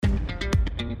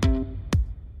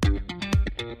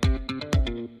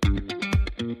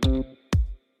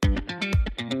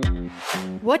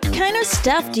What kind of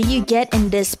stuff do you get in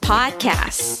this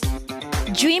podcast?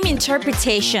 Dream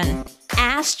interpretation,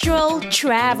 astral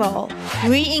travel,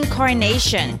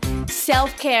 reincarnation,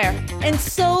 self-care, and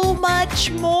so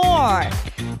much more.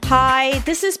 Hi,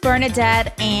 this is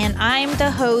Bernadette, and I'm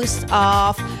the host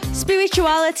of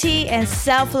Spirituality and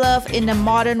Self-Love in the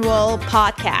Modern World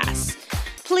podcast.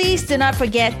 Please do not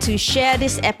forget to share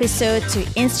this episode to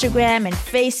Instagram and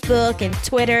Facebook and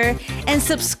Twitter and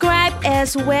subscribe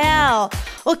as well.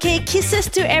 Okay, kisses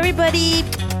to everybody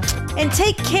and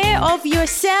take care of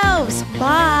yourselves.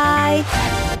 Bye.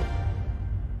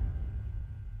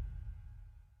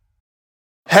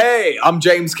 Hey, I'm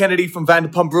James Kennedy from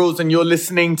Vanderpump Rules, and you're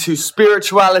listening to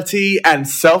Spirituality and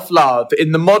Self-Love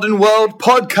in the Modern World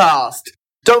podcast.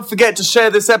 Don't forget to share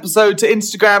this episode to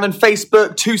Instagram and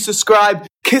Facebook, to subscribe.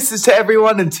 Kisses to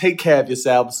everyone and take care of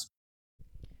yourselves.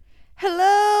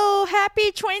 Hello,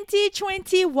 happy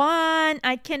 2021.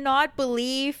 I cannot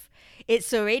believe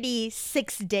it's already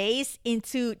 6 days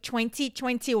into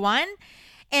 2021.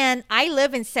 And I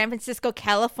live in San Francisco,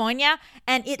 California,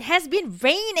 and it has been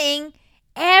raining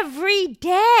every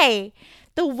day.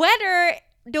 The weather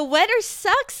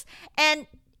sucks and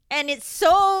it's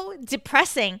so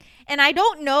depressing. And I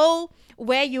don't know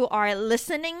where you are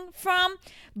listening from,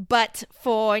 but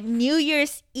for New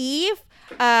Year's Eve,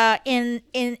 in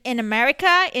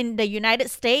America, in the United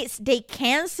States, they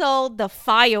canceled the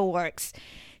fireworks.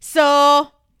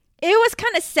 So it was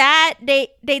kind of sad.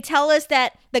 They tell us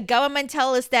that the government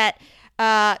tell us that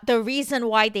the reason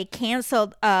why they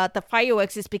canceled the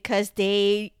fireworks is because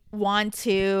they want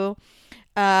to.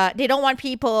 They don't want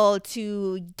people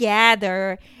to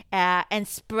gather and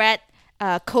spread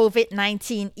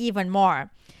COVID-19 even more.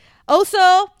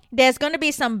 Also, there's going to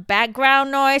be some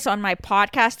background noise on my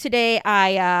podcast today.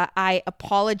 I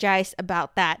apologize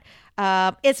about that.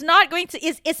 It's not going to.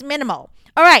 It's minimal.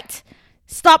 All right,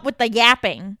 stop with the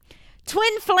yapping.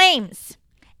 Twin flames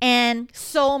and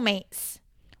soulmates.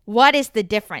 What is the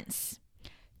difference?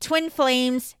 Twin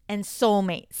flames and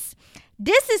soulmates.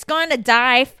 This is going to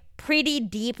dive pretty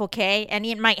deep, okay? And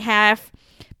it might have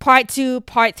part 2,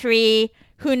 part 3,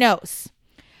 who knows?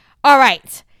 All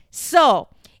right. So,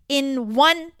 in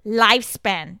one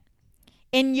lifespan,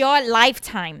 in your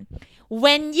lifetime,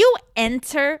 when you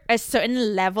enter a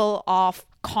certain level of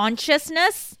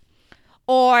consciousness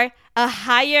or a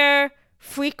higher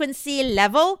frequency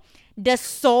level, the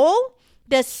soul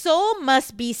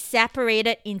must be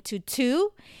separated into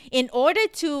two in order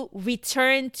to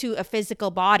return to a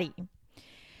physical body.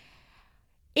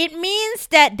 It means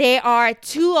that there are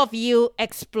two of you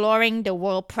exploring the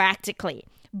world practically.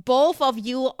 Both of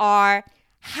you are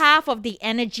half of the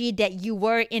energy that you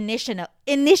were initially.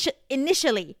 The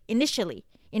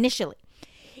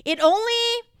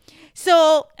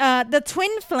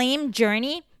twin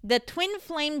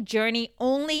flame journey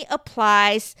only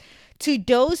applies to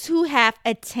those who have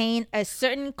attained a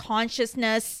certain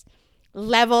consciousness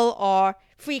level or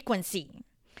frequency.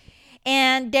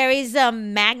 And there is a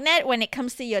magnet when it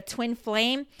comes to your twin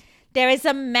flame. There's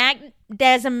a magnet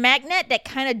that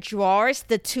kind of draws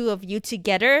the two of you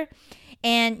together.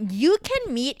 And you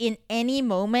can meet in any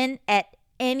moment at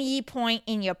any point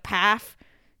in your path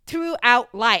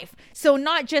throughout life. So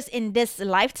not just in this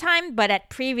lifetime, but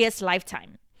at previous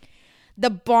lifetime.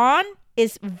 The bond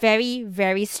is very,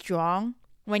 very strong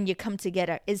when you come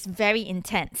together. It's very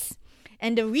intense.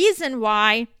 And the reason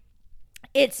why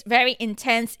it's very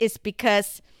intense is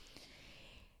because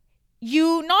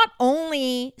you not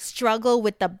only struggle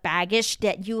with the baggage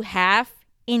that you have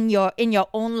in your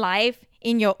own life,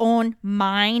 in your own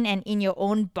mind, and in your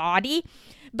own body,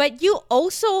 but you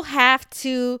also have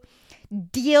to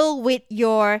deal with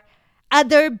your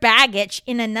other baggage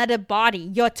in another body.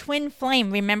 Your twin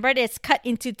flame, remember, it's cut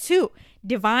into two.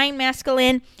 Divine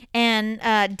masculine and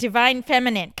divine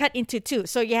feminine, cut into two.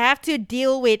 So you have to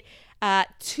deal with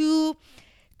two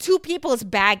people's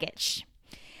baggage.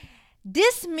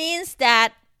 This means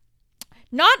that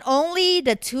not only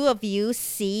the two of you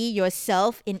see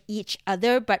yourself in each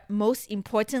other, but most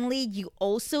importantly, you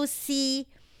also see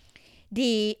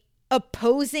the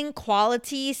opposing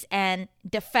qualities and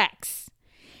defects.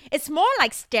 It's more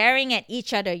like staring at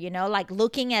each other, like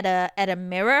looking at a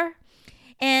mirror.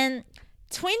 And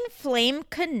twin flame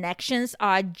connections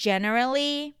are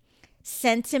generally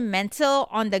sentimental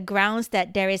on the grounds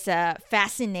that there is a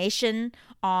fascination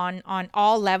on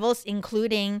all levels,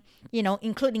 including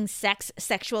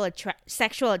sexual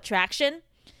attraction.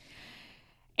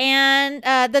 And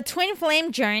the twin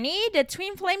flame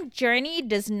journey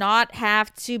does not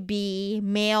have to be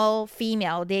male,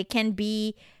 female. They can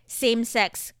be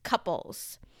same-sex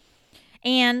couples.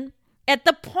 And at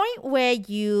the point where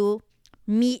you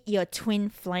meet your twin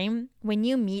flame, when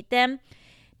you meet them,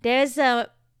 there's a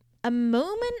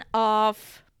moment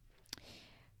of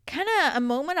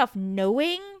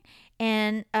knowing,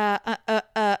 and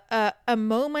a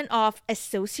moment of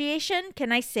association.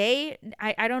 Can I say?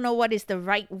 I don't know what is the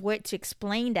right word to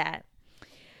explain that.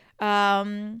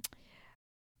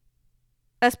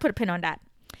 Let's put a pin on that.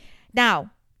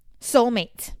 Now,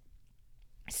 soulmate.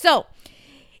 So,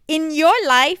 in your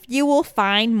life, you will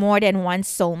find more than one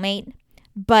soulmate,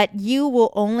 but you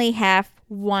will only have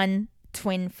one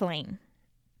twin flame.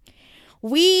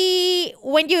 When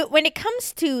it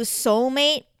comes to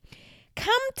soulmate,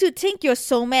 come to think your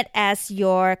soulmate as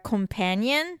your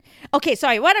companion. Okay,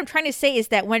 sorry. What I'm trying to say is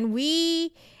that when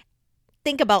we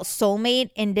think about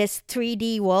soulmate in this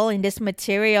 3D world, in this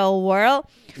material world,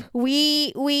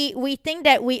 we think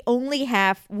that we only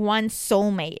have one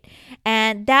soulmate,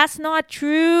 and that's not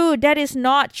true. That is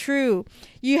not true.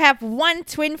 You have one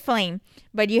twin flame,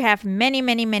 but you have many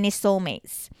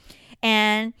soulmates.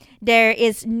 And there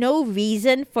is no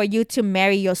reason for you to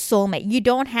marry your soulmate. You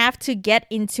don't have to get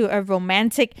into a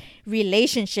romantic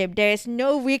relationship. There is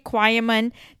no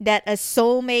requirement that a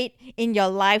soulmate in your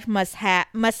life must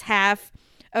have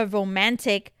a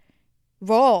romantic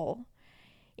role.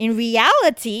 In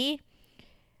reality,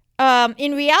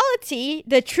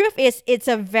 the truth is it's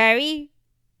a very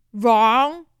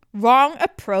wrong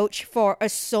approach for a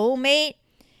soulmate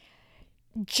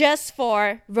just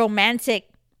for romantic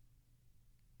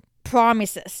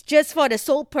promises, just for the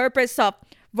sole purpose of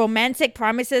romantic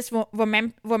promises,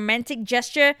 romantic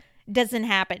gesture. Doesn't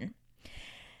happen.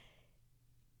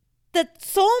 The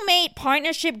soulmate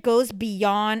partnership goes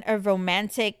beyond a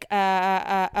romantic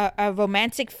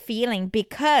feeling,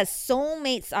 because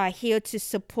soulmates are here to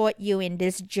support you in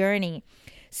this journey,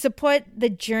 support the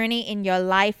journey in your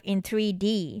life in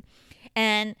 3D.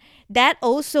 And that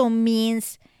also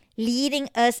means leading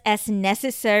us as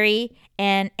necessary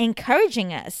and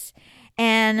encouraging us.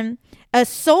 And a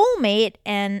soulmate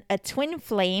and a twin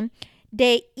flame,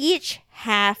 they each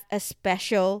have a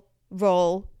special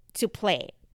role to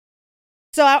play.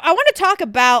 So I want to talk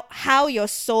about how your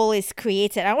soul is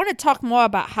created. I want to talk more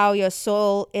about how your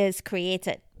soul is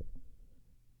created.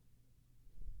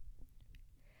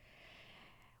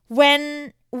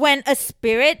 When a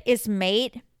spirit is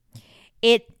made,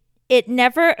 it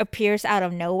never appears out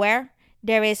of nowhere.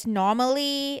 There is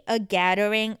normally a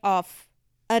gathering of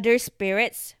other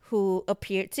spirits who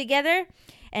appear together.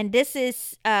 And this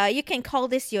is, you can call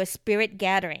this your spirit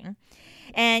gathering.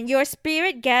 And your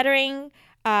spirit gathering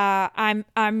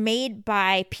are made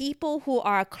by people who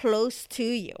are close to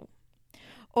you,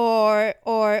 or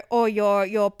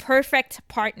your perfect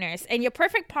partners. And your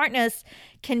perfect partners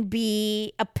can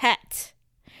be a pet.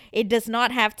 It does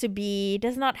not have to be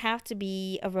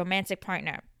a romantic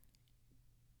partner.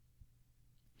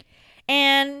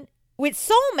 And with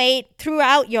soulmate,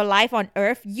 throughout your life on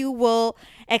earth, you will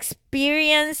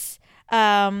experience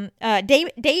you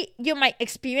might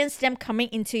experience them coming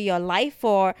into your life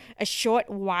for a short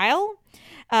while,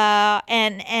 but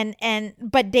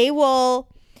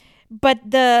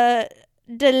the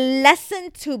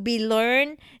lesson to be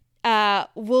learned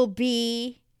will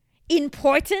be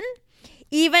important,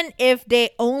 even if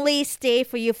they only stay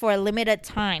for you for a limited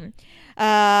time.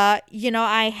 I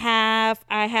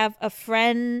have a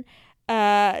friend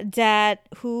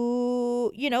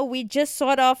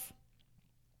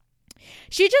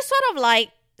she just sort of like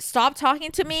stopped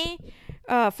talking to me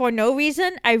for no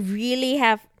reason. I really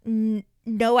have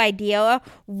no idea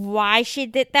why she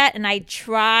did that, and I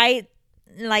tried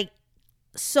like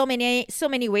so many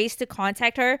ways to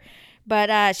contact her,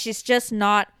 but she's just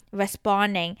not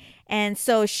responding. And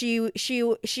so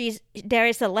she's there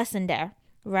is a lesson there,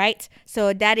 right?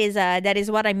 So that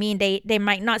is what I mean. They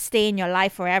might not stay in your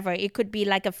life forever. It could be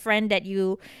like a friend that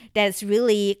you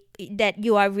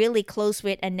are really close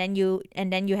with, and then you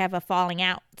have a falling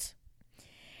out.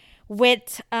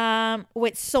 With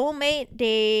soulmate,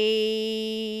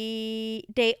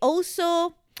 they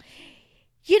also,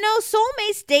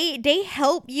 soulmates, they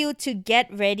help you to get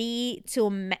ready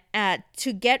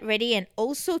and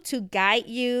also to guide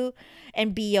you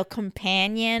and be your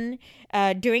companion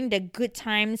during the good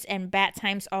times and bad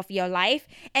times of your life.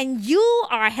 And you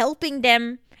are helping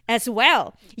them as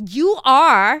well. You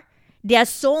are their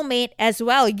soulmate as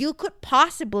well. You could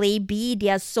possibly be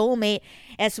their soulmate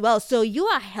as well. So you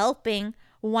are helping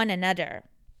one another.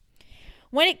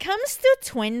 When it comes to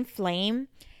twin flame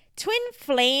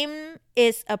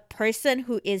is a person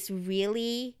who is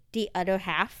really the other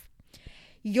half.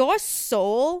 Your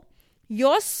soul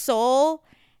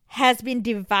has been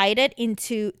divided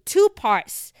into two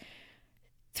parts.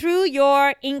 through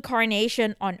your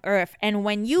incarnation on earth. And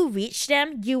when you reach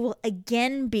them, you will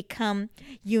again become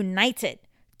united.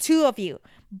 Two of you,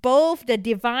 both the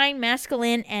divine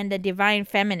masculine and the divine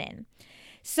feminine.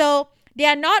 So they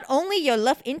are not only your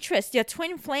love interest. Your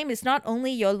twin flame is not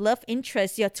only your love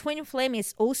interest. Your twin flame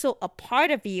is also a part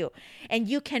of you. And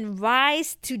you can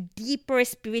rise to deeper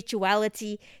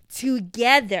spirituality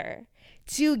together.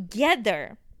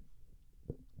 Together.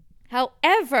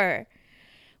 However,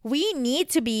 we need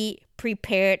to be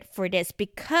prepared for this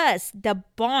because the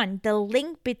bond, the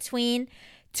link between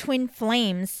twin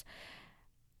flames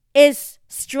is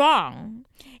strong.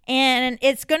 And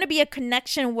it's going to be a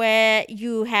connection where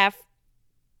you have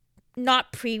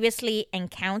not previously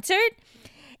encountered.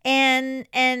 And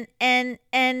in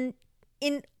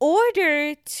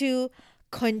order to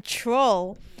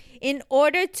control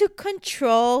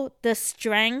the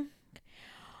strength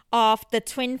of the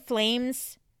twin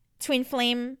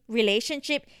flame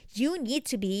relationship, you need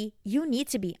to be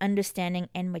understanding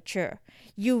and mature.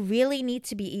 You really need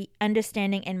to be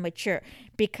understanding and mature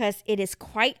because it is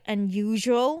quite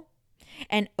unusual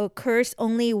and occurs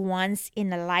only once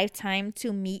in a lifetime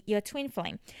to meet your twin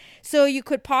flame. So you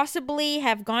could possibly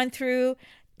have gone through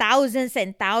thousands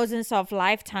and thousands of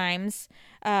lifetimes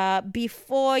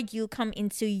before you come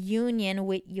into union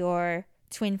with your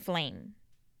twin flame.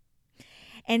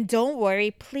 And don't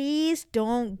worry, please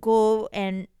don't go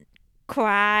and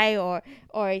cry or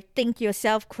think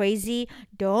yourself crazy.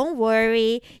 Don't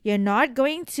worry, you're not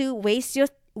going to waste your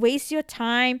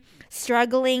time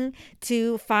struggling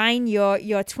to find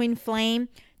your twin flame.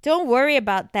 Don't worry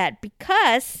about that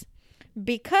because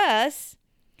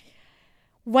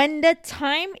when the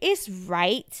time is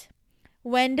right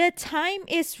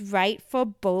for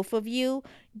both of you,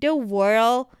 the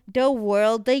world,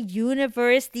 the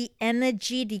universe, the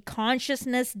energy, the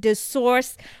consciousness, the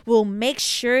source will make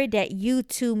sure that you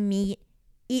two meet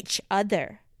each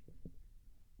other.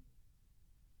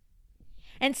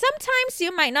 And sometimes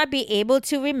you might not be able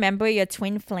to remember your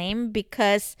twin flame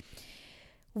because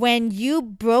when you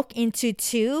broke into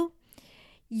two,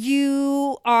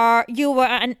 you are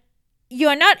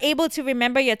not able to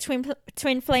remember your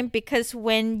twin flame because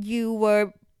when you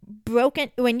were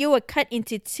cut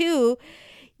into two,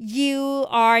 you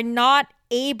are not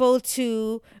able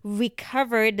to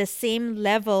recover the same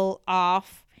level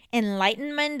of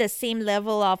enlightenment, the same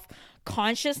level of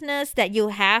consciousness that you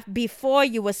have before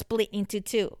you were split into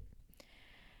two.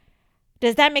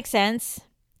 Does that make sense?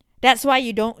 That's why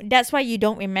you don't remember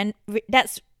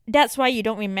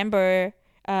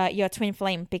your twin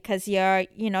flame because you're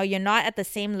not at the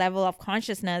same level of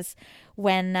consciousness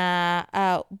when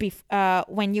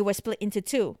you were split into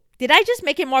two. Did I just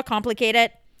make it more complicated?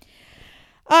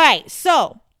 All right,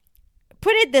 so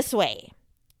put it this way.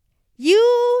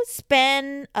 You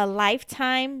spend a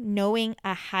lifetime knowing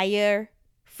a higher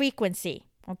frequency,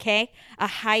 okay? A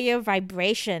higher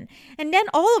vibration. And then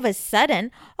all of a sudden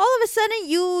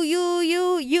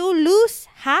you lose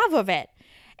half of it.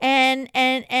 And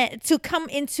to come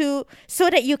into,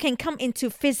 so that you can come into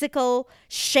physical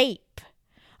shape,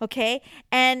 okay?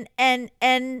 And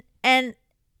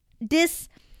this,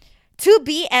 to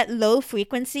be at low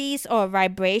frequencies or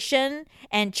vibration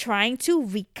and trying to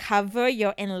recover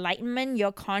your enlightenment,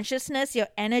 your consciousness, your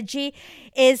energy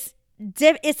is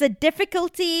a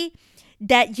difficulty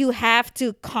that you have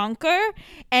to conquer,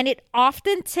 and it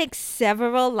often takes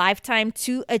several lifetimes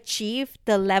to achieve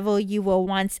the level you were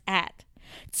once at.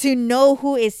 To know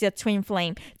who is your twin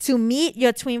flame, to meet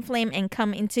your twin flame and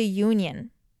come into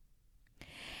union.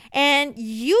 And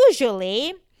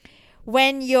usually,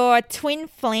 when your twin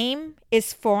flame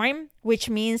is formed, which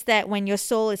means that when your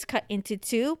soul is cut into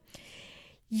two,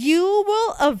 you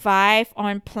will arrive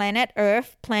on planet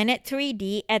Earth, planet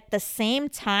 3D at the same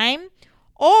time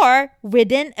or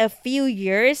within a few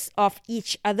years of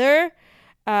each other.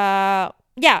 Or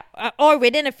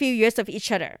within a few years of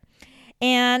each other.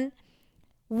 And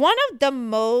one of the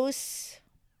most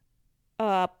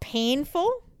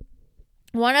painful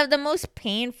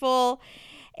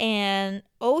and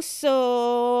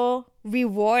also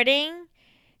rewarding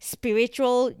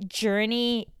spiritual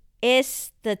journey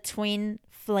is the twin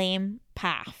flame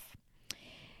path.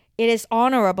 It is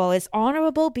honorable. It's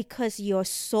honorable because your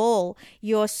soul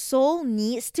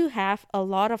needs to have a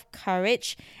lot of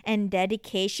courage and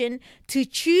dedication to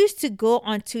choose to go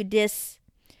onto this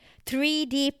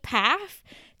 3D path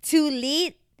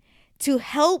to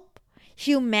help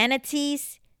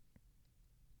humanities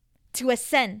to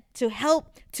ascend, to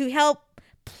help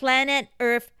planet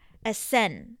Earth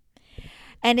ascend.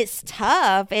 And it's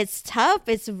tough, it's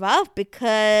rough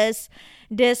because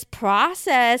this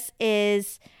process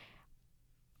is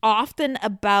often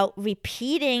about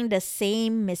repeating the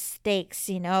same mistakes,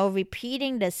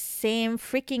 repeating the same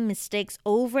freaking mistakes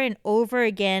over and over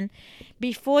again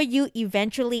before you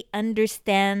eventually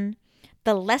understand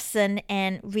the lesson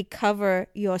and recover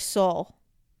your soul.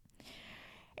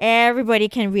 Everybody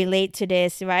can relate to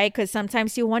this, right? Because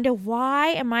sometimes you wonder, why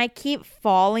am I keep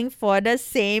falling for the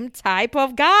same type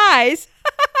of guys?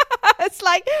 It's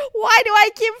like, why do I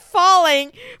keep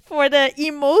falling for the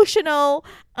emotional,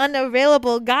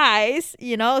 unavailable guys?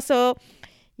 So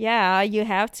yeah, you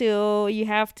have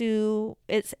to,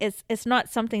 it's not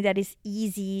something that is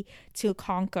easy to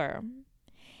conquer.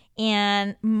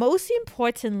 And most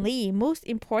importantly,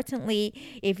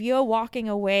 if you're walking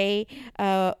away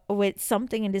with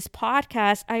something in this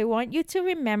podcast, I want you to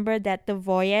remember that the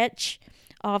voyage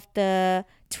of the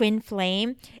twin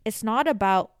flame is not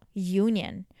about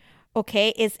union.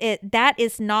 Okay, that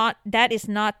is not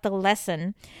the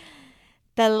lesson.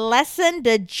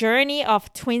 The journey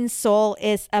of twin soul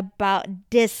is about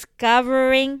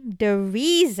discovering the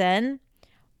reason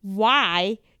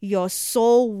why your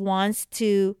soul wants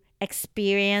to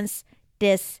experience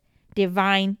this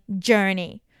divine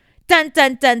journey. Dun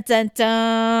dun dun dun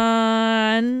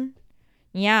dun.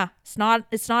 Yeah, it's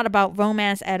not about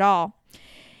romance at all.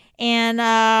 And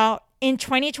in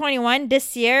 2021,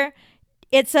 this year,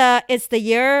 it's the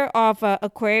year of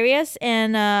Aquarius,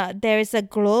 and there is a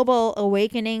global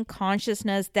awakening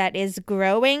consciousness that is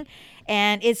growing,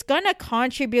 and it's gonna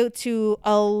contribute to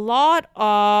a lot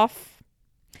of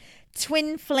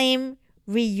twin flame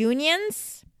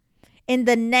reunions in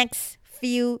the next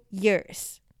few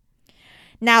years.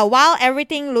 Now, while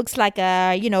everything looks like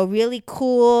a, really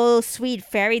cool, sweet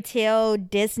fairy tale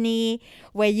Disney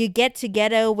where you get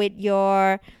together with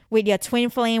your twin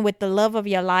flame, with the love of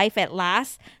your life at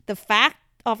last, the fact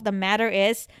of the matter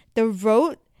is the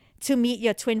road to meet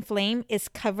your twin flame is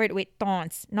covered with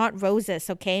thorns, not roses,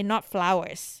 okay? Not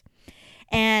flowers.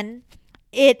 And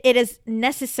it is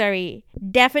necessary,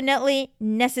 definitely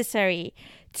necessary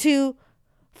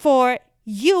for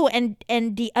you and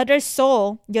the other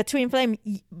soul, your twin flame,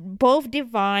 both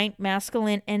divine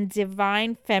masculine and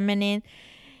divine feminine,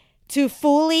 to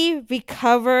fully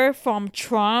recover from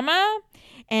trauma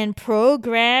and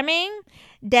programming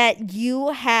that you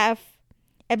have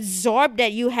absorbed,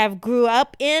 that you have grew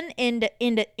up in the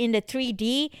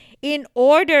 3D, in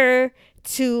order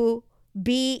to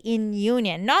be in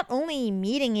union, not only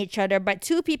meeting each other, but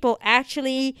two people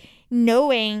actually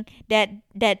knowing that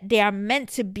they are meant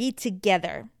to be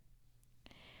together.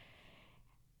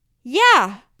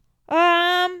 Yeah.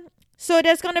 So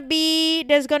there's gonna be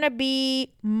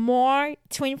more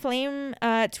twin flame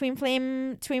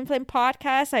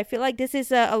podcasts. I feel like this is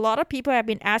a lot of people have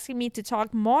been asking me to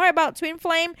talk more about twin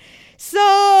flame.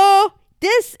 So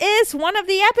this is one of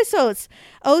the episodes.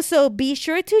 Also, be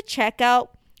sure to check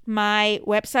out my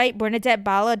website,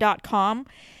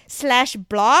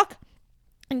 bernadettebala.com/blog.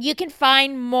 And you can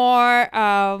find more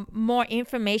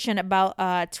information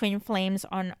about twin flames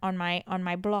on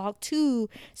my blog too.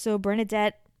 So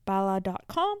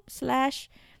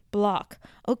bernadettebala.com/blog.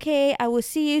 Okay, I will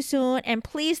see you soon, and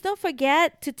please don't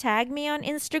forget to tag me on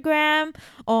Instagram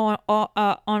or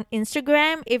on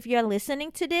Instagram if you're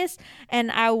listening to this,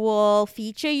 and I will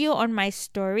feature you on my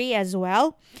story as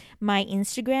well. My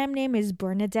Instagram name is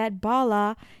Bernadette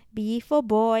Bala. B for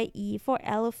boy, E for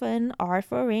elephant, R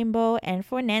for rainbow, N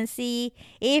for Nancy,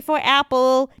 A for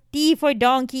apple, D for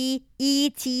donkey,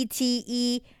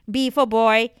 ETTE, B for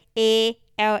boy,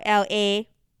 ALLA.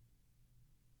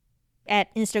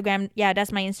 At Instagram. Yeah,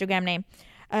 that's my Instagram name.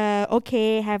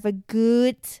 Okay, have a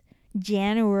good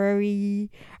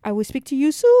January. I will speak to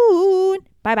you soon.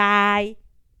 Bye bye.